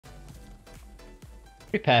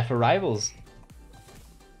Prepare for rivals.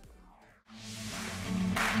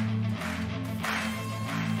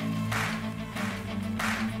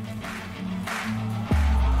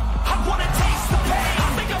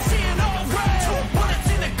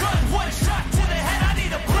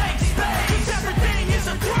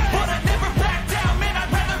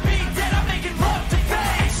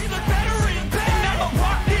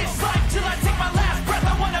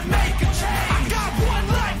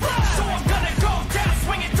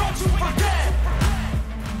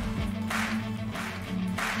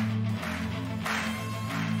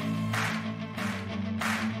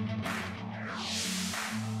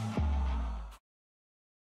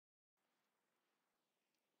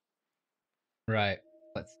 Right,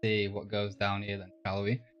 let's see what goes down here then, shall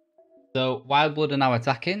we? So, Wildblood are now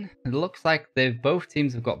attacking. It looks like both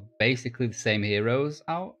teams have got basically the same heroes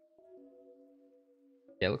out.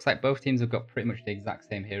 Yeah, it looks like both teams have got pretty much the exact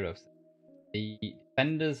same heroes. The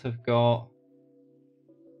defenders have got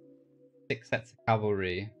 6 sets of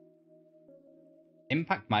cavalry.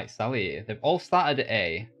 Impact might sally here. They've all started at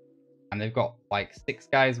A, and they've got like 6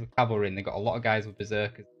 guys with cavalry, and they've got a lot of guys with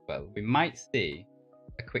berserkers as well. We might see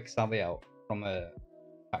a quick sally out from a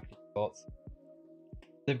factory sports.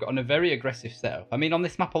 They've got a very aggressive setup. I mean, on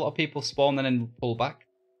this map, a lot of people spawn and then pull back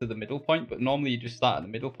to the middle point, but normally you just start at the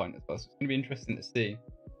middle point as well. So it's going to be interesting to see.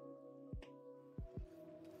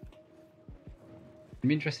 It'll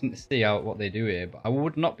be interesting to see what they do here, but I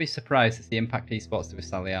would not be surprised to see Impact Esports do a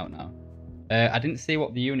sally out now. I didn't see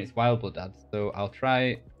what the units Wildblood had, so I'll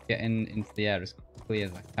try getting into the air as quickly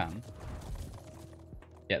as I can.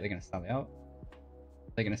 Yeah, they're going to sally out.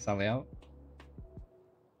 They're going to sally out.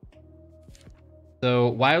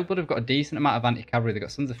 So Wildblood have got a decent amount of anti-cavalry. They've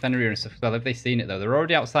got Sons of Fenrir and stuff as well. Have they seen it though? They're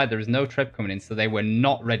already outside. There is no Treb coming in, so they were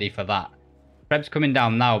not ready for that. Treb's coming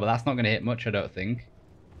down now, but that's not going to hit much, I don't think.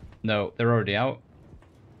 No, they're already out.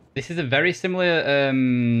 This is a very similar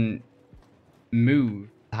move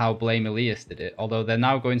to how Blame Elias did it, although they're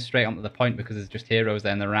now going straight onto the point because there's just heroes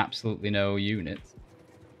there and there are absolutely no units.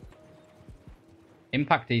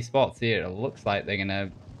 Impact Esports here, it looks like they're going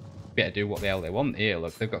to be able to do what the hell they want here.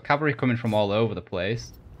 Look, they've got cavalry coming from all over the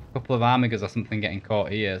place. A couple of Armigers or something getting caught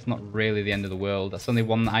here. It's not really the end of the world. That's only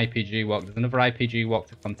one IPG walk. There's another IPG walk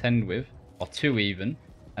to contend with, or 2 even.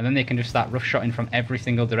 And then they can just start roughshotting from every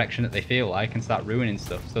single direction that they feel like and start ruining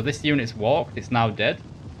stuff. So this unit's walked. It's now dead.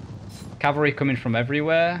 Cavalry coming from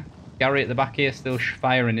everywhere. Gary at the back here still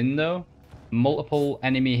firing in though. Multiple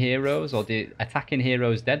enemy heroes, or the attacking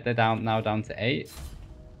heroes dead. They're now down to 8.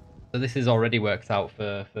 So this has already worked out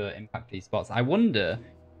for Impact Esports. I wonder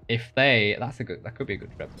if that could be a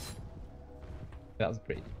good trip. That was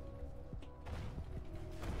pretty.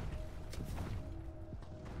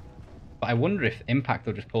 But I wonder if Impact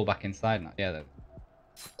will just pull back inside now. Yeah,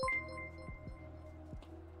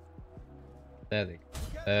 there they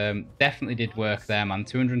go. Definitely did work there, man.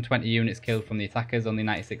 220 units killed from the attackers, only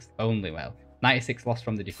 96 well, 96 lost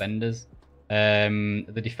from the defenders.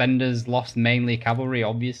 The defenders lost mainly cavalry,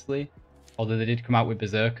 obviously, although they did come out with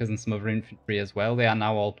berserkers and some other infantry as well. They are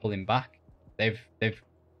now all pulling back. They've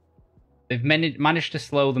managed to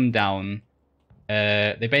slow them down.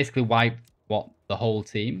 They basically wiped the whole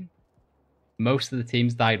team. Most of the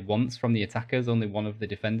teams died once from the attackers. Only one of the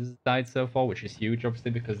defenders has died so far, which is huge,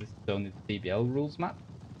 obviously, because this is only the CBL rules map.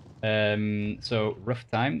 So rough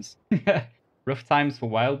times. Rough times for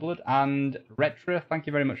Wildblood. And Retro, thank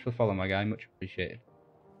you very much for the follow, my guy. Much appreciated.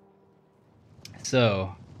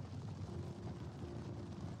 So,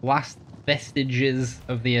 last vestiges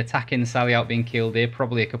of the attacking sally out being killed here.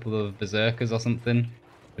 Probably a couple of berserkers or something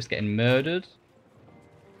just getting murdered.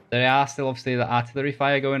 There are still obviously the artillery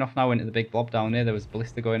fire going off now into the big blob down here. There was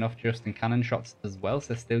ballista going off just and cannon shots as well. So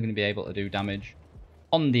they're still going to be able to do damage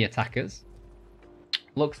on the attackers.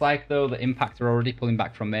 Looks like, though, the Impact are already pulling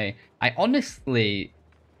back from A. I honestly...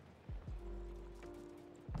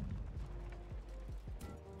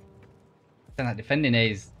 defending A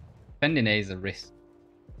is a risk.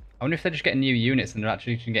 I wonder if they're just getting new units and they're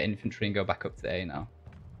actually going to get infantry and go back up to A now.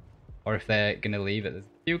 Or if they're going to leave it. There's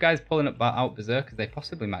a few guys pulling up out berserkers. They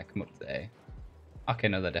possibly might come up to A. Okay,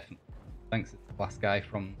 no, they're definitely... Thanks, it's the last guy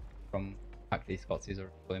from Pack Esports who's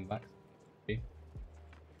already pulling back.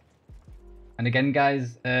 And again,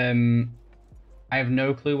 guys, I have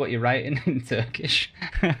no clue what you're writing in Turkish.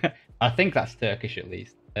 I think that's Turkish at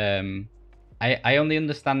least. I only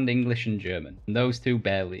understand English and German, and those two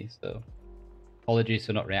barely. So apologies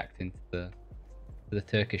for not reacting to the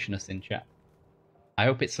Turkishness in chat. I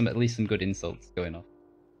hope it's at least some good insults going off.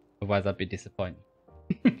 Otherwise, I'd be disappointed.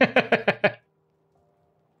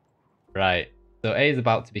 Right. So A is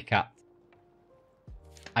about to be capped.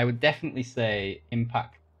 I would definitely say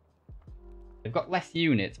Impact. They've got less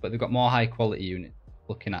units, but they've got more high quality units.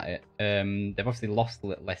 Looking at it, they've obviously lost a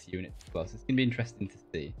little less units as well, so it's going to be interesting to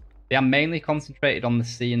see. They are mainly concentrated on the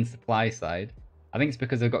sea and supply side. I think it's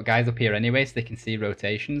because they've got guys up here anyway, so they can see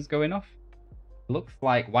rotations going off. Looks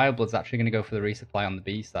like Wildblood's actually going to go for the resupply on the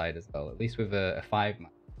B side as well, at least with a 5-man.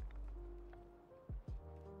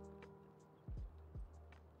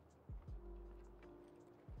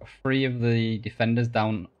 Got 3 of the defenders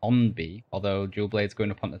down on B, although Dual Blade's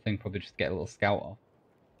going up on the thing, probably just to get a little scout off.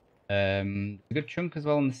 A good chunk as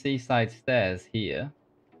well on the seaside stairs here.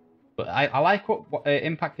 But I like what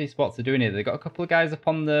Impact Esports are doing here. They've got a couple of guys up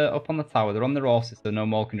on the tower. They're on their horses, so no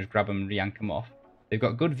more can just grab them and re-yank them off. They've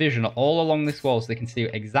got good vision all along this wall, so they can see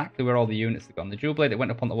exactly where all the units have gone. The Dual Blade that went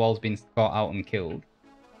up on the wall has been caught out and killed,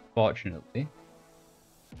 fortunately.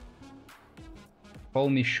 Call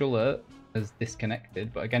Me Schuller has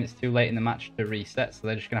disconnected, but again, it's too late in the match to reset, so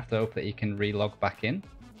they're just going to have to hope that he can re-log back in.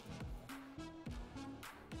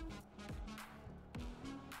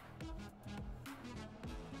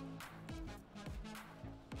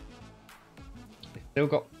 Still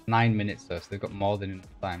got 9 minutes though, so they've got more than enough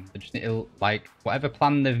time. They just need to, like, whatever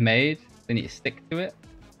plan they've made, they need to stick to it.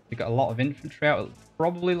 They've got a lot of infantry out. It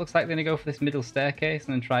probably looks like they're going to go for this middle staircase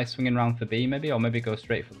and then try swinging around for B maybe, or maybe go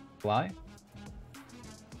straight for the fly.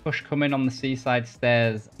 Push coming on the seaside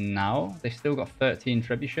stairs now. They've still got 13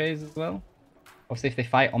 trebuchets as well. Obviously, if they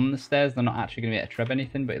fight on the stairs, they're not actually going to be able to treb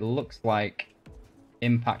anything, but it looks like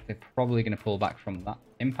Impact, they're probably going to pull back from that.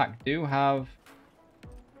 Impact do have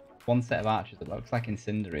 1 set of archers. It looks like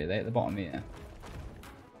Incendiary. Are they at the bottom here?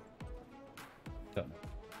 Don't know.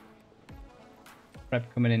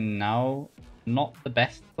 Prep coming in now. Not the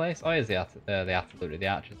best place. Oh, here's the artillery. The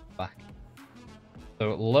archers are back.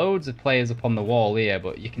 So loads of players up on the wall here,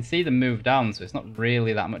 but you can see them move down, so it's not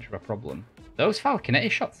really that much of a problem. Those Falconetti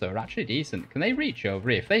shots, though, are actually decent. Can they reach over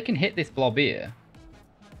here? If they can hit this blob here,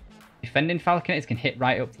 defending Falconettis can hit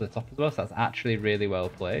right up to the top as well, so that's actually really well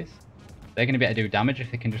placed. They're going to be able to do damage if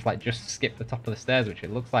they can just skip the top of the stairs, which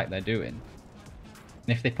it looks like they're doing. And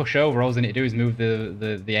if they push over, all they need to do is move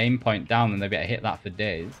the aim point down, and they'll be able to hit that for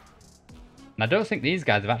days. And I don't think these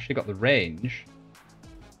guys have actually got the range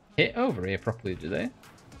hit over here properly, do they?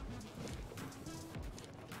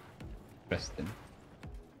 Interesting.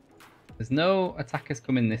 There's no attackers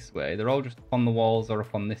coming this way. They're all just up on the walls or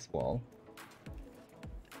up on this wall.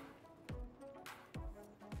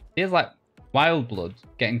 Feels like Wildblood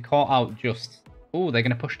getting caught out just... Oh, they're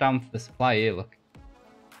going to push down to the supply here, look.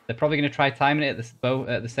 They're probably going to try timing it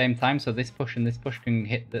at the same time, so this push and this push can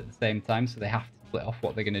hit at the same time, so they have to split off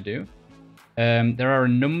what they're going to do. There are a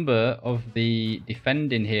number of the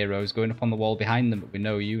defending heroes going up on the wall behind them, but with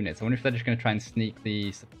no units. I wonder if they're just going to try and sneak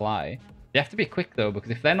the supply. They have to be quick, though,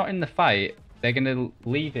 because if they're not in the fight, they're going to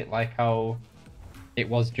leave it like how it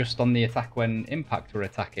was just on the attack when Impact were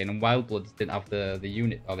attacking, and Wildbloods didn't have the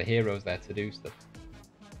unit or the heroes there to do stuff.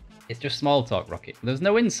 It's just small talk, Rocket. There's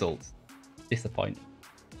no insults. Disappointing.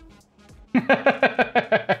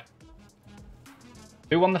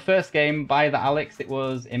 Who won the first game by the Alex? It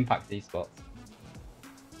was Impact Esports.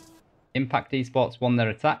 Impact Esports won their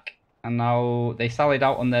attack, and now they sallied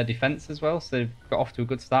out on their defense as well, so they've got off to a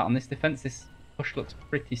good start on this defense. This push looks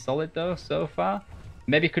pretty solid, though, so far.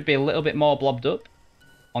 Maybe could be a little bit more blobbed up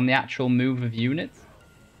on the actual move of units.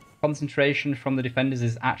 Concentration from the defenders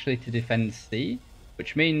is actually to defend C,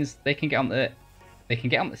 which means they can get on the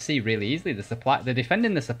C really easily. They're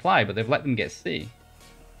defending the supply, but they've let them get C.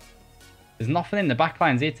 There's nothing in the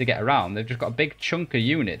backlines here to get around. They've just got a big chunk of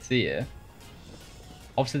units here.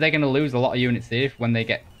 Obviously, they're going to lose a lot of units here when they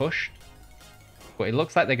get pushed. But it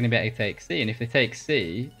looks like they're going to be able to take C. And if they take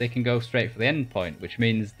C, they can go straight for the end point, which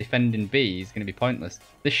means defending B is going to be pointless.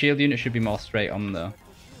 This shield unit should be more straight on, though.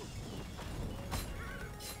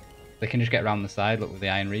 They can just get around the side, look, with the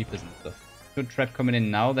Iron Reapers and stuff. Good treb coming in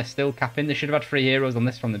now. They're still capping. They should have had 3 heroes on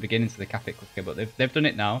this from the beginning, so they cap it quicker. But they've done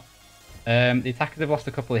it now. The attackers have lost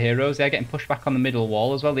a couple of heroes. They're getting pushed back on the middle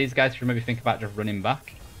wall as well. These guys should maybe think about just running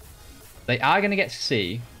back. They are going to get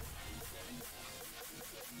C.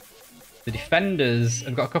 The defenders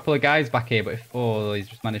have got a couple of guys back here, but oh, he's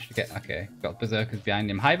just managed to get... Okay, got berserkers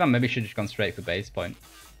behind him. Hivan maybe should have just gone straight for base point.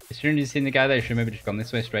 As soon as you've seen the guy there, you should maybe just gone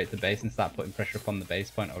this way straight to base and start putting pressure upon the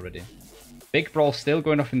base point already. Big brawl still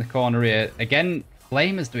going off in the corner here. Again,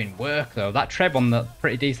 Flamer's doing work, though. That treb on the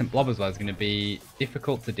pretty decent blob as well is going to be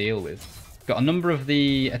difficult to deal with. Got a number of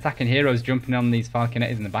the attacking heroes jumping on these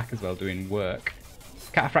Falconettis in the back as well, doing work.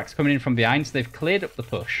 Cataphract's coming in from behind, so they've cleared up the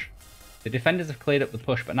push. The defenders have cleared up the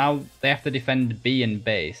push, but now they have to defend B and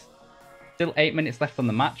base. Still 8 minutes left on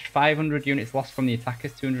the match. 500 units lost from the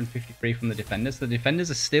attackers, 253 from the defenders. So the defenders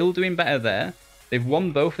are still doing better there. They've won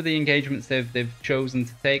both of the engagements they've chosen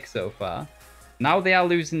to take so far. Now they are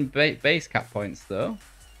losing base cap points, though.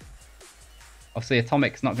 Obviously,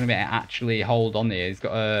 Atomic's not going to be able to actually hold on here. He's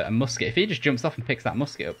got a musket. If he just jumps off and picks that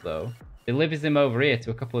musket up, though, delivers him over here to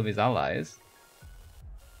a couple of his allies.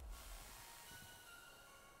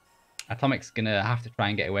 Atomic's going to have to try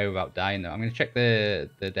and get away without dying, though. I'm going to check the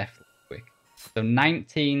death quick. So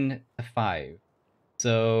 19 to 5.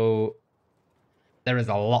 So there is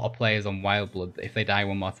a lot of players on Wildblood. If they die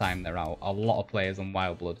one more time, they're out. A lot of players on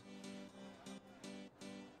Wildblood.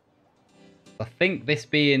 I think this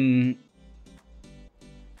being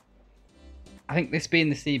the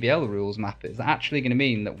CBL rules map is actually going to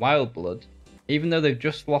mean that Wildblood, even though they've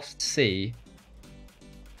just lost C,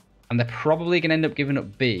 and they're probably going to end up giving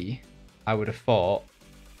up B, I would have thought.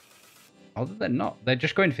 Although they're not. They're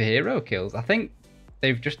just going for hero kills. I think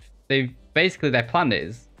they've basically, their plan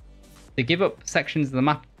is to give up sections of the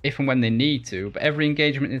map if and when they need to, but every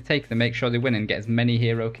engagement they take, they make sure they win and get as many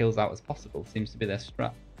hero kills out as possible. Seems to be their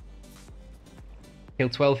strat. Kill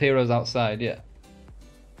 12 heroes outside, yeah.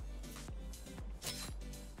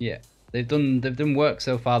 Yeah, they've done work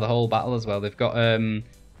so far the whole battle as well. They've got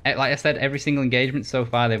like I said, every single engagement so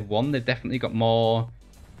far they've won. They've definitely got more.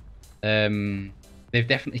 They've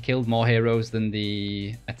definitely killed more heroes than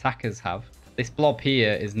the attackers have. This blob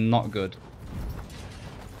here is not good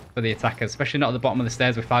for the attackers, especially not at the bottom of the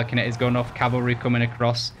stairs with Falconettas going off, cavalry coming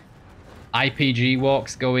across, IPG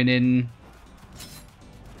walks going in.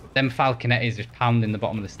 Them Falconettas just pounding the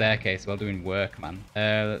bottom of the staircase while doing work, man.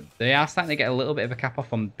 They are starting to get a little bit of a cap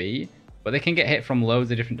off on B, but they can get hit from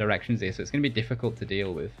loads of different directions here, so it's going to be difficult to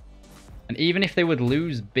deal with. And even if they would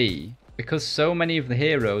lose B, because so many of the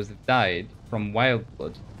heroes have died from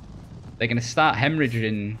Wildblood, they're going to start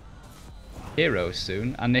hemorrhaging heroes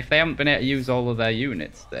soon. And if they haven't been able to use all of their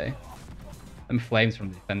units today, them flames from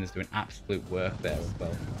the defenders doing absolute work there as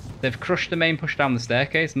well. They've crushed the main push down the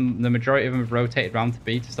staircase, and the majority of them have rotated around to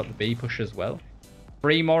B to stop the B push as well.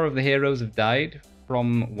 3 more of the heroes have died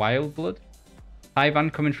from Wildblood. Ivan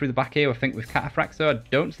coming through the back here, I think, with Cataphracts, so I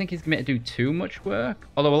don't think he's going to do too much work.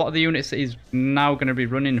 Although a lot of the units that he's now going to be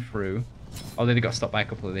running through, although they got stopped by a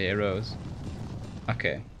couple of the heroes.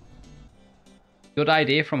 Okay. Good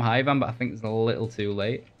idea from Ivan, but I think it's a little too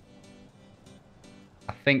late.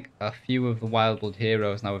 I think a few of the Wildblood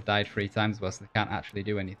heroes now have died 3 times as well, so they can't actually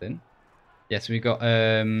do anything. Yes, we've got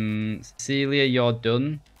Cecilia, you're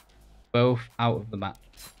done. Both out of the match.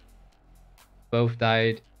 Both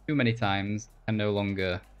died too many times and no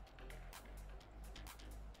longer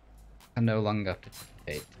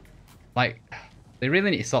participate. Like, they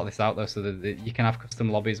really need to sort this out though, so that you can have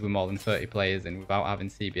custom lobbies with more than 30 players in without having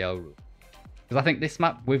CBL rules. Because I think this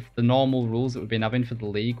map, with the normal rules that we've been having for the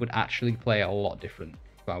league, would actually play a lot different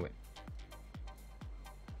about it.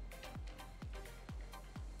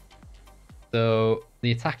 So,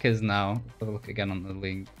 the attackers now, let's have a look again on the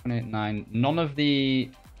league. 28-9. None of the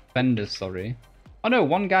defenders, sorry. Oh no,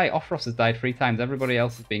 one guy, Offross, has died 3 times. Everybody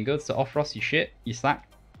else has been good. So, Offross, you shit, you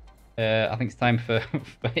sacked. I think it's time for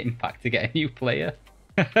Impact to get a new player.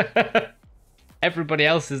 Everybody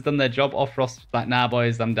else has done their job. Offross, like, nah,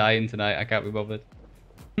 boys, I'm dying tonight. I can't be bothered.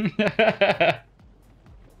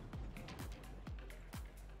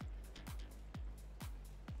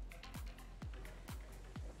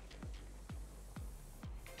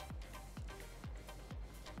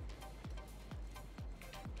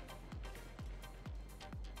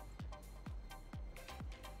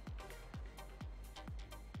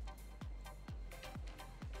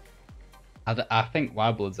 I think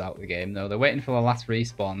Wildblood's out of the game, though. They're waiting for the last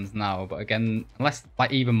respawns now, but again, unless,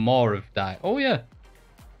 like, even more have died. Oh, yeah.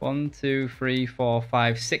 1, 2, 3, 4,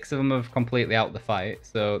 5, 6 of them have completely out the fight,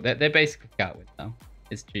 so they basically can't win now.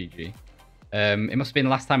 It's GG. It must have been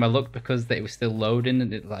last time I looked, because it was still loading,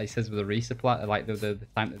 and like it says with a resupply, like the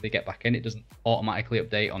time that they get back in, it doesn't automatically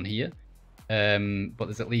update on here. But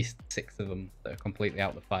there's at least 6 of them that are completely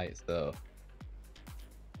out the fight, so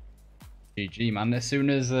GG, man. As soon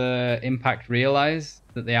as Impact realise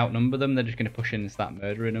that they outnumber them, they're just going to push in and start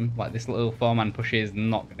murdering them. Like, this little 4-man push is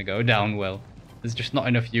not going to go down well. There's just not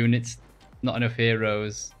enough units, not enough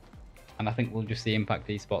heroes, and I think we'll just see Impact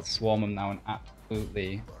Esports swarm them now and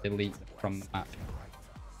absolutely delete them from the map.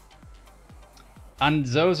 And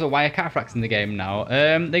Zozo, why are Cataphracts in the game now?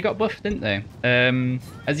 They got buffed, didn't they?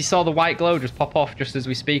 As you saw the white glow just pop off just as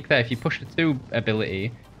we speak there, if you push the 2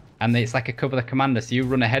 ability, and it's like a cover the commander, so you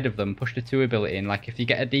run ahead of them, push the 2 ability, and like if you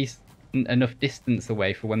get a decent enough distance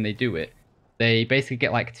away for when they do it, they basically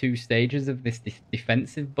get like 2 stages of this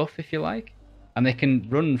defensive buff, if you like. And they can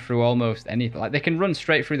run through almost anything. Like, they can run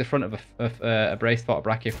straight through the front of a Braced Fort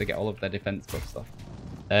Brachia if they get all of their defense buffs off.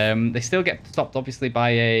 They still get stopped, obviously, by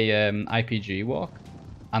a IPG walk.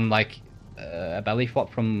 And, like, a belly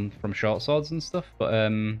flop from short swords and stuff. But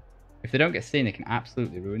if they don't get seen, they can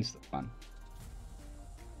absolutely ruin stuff, man.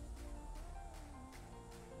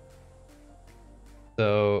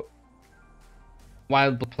 So,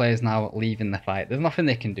 Wildblood players now leaving the fight. There's nothing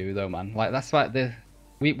they can do, though, man. Like, that's why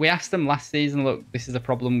we asked them last season, look, this is a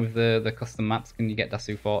problem with the custom maps. Can you get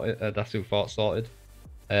Dasuo Fort sorted?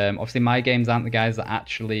 Obviously, my games aren't the guys that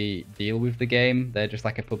actually deal with the game. They're just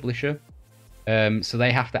like a publisher. So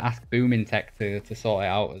they have to ask Booming Tech to sort it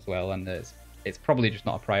out as well. And it's probably just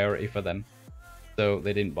not a priority for them. So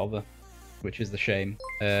they didn't bother, which is the shame.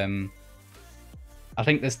 I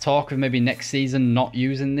think there's talk of maybe next season not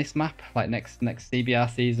using this map, like next CBR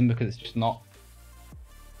season, because it's just not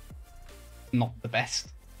the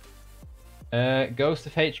best. Ghost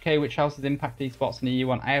of HK, which house is Impact Esports in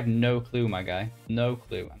EU1? I have no clue, my guy. No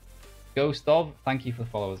clue, man. Ghost of, thank you for the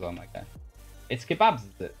follow as well, my guy. It's Kebabs,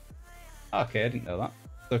 is it? Okay, I didn't know that.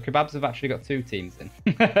 So Kebabs have actually got 2 teams in.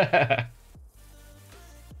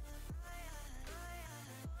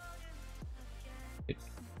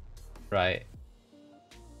 Right.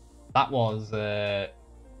 That was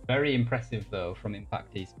very impressive, though, from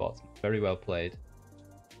Impact Esports. Very well played.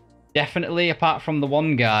 Definitely, apart from the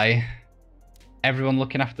one guy, everyone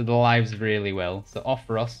looking after the lives really well. So off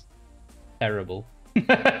Ross, terrible.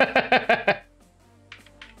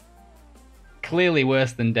 Clearly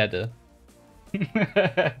worse than Deader.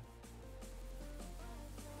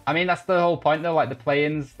 I mean, that's the whole point, though. Like, the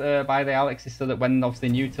play-ins by the Alex is so that when obviously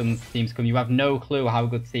new teams come, you have no clue how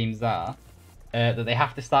good teams are. That they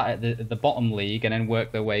have to start at the bottom league and then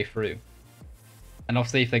work their way through. And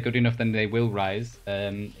obviously, if they're good enough, then they will rise.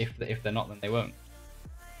 If they're not, then they won't.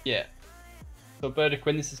 Yeah. So Bird of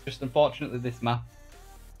Quinn, this is just unfortunately this map.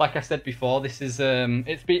 Like I said before, this is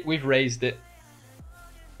we've raised it.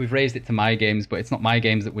 We've raised it to my games, but it's not my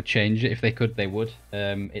games that would change it. If they could, they would.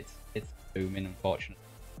 It's booming, unfortunately.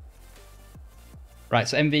 Right,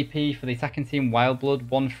 so MVP for the attacking team, Wildblood,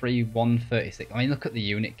 1-3, 136. I mean, look at the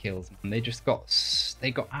unit kills, man. They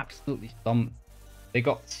got absolutely stomped. They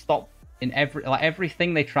got stopped in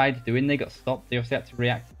everything they tried doing. They got stopped. They also had to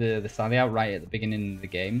react to the Sally-out right at the beginning of the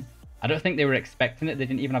game. I don't think they were expecting it. They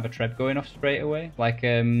didn't even have a Treb going off straight away. Like,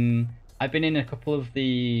 I've been in a couple of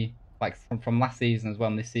the, like, from last season as well,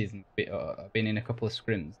 and this season, I've been in a couple of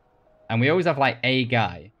scrims. And we always have, like, a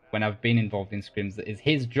guy, when I've been involved in scrims, that is,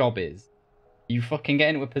 his job is, you fucking get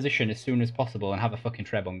into a position as soon as possible and have a fucking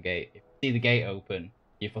Treb on gate. If you see the gate open,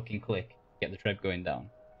 you fucking click, get the Treb going down.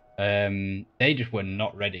 They just were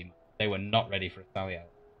not ready, man. They were not ready for a Sally-out.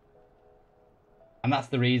 And that's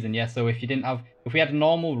the reason, yeah. So if we had a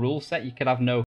normal rule set, you could have no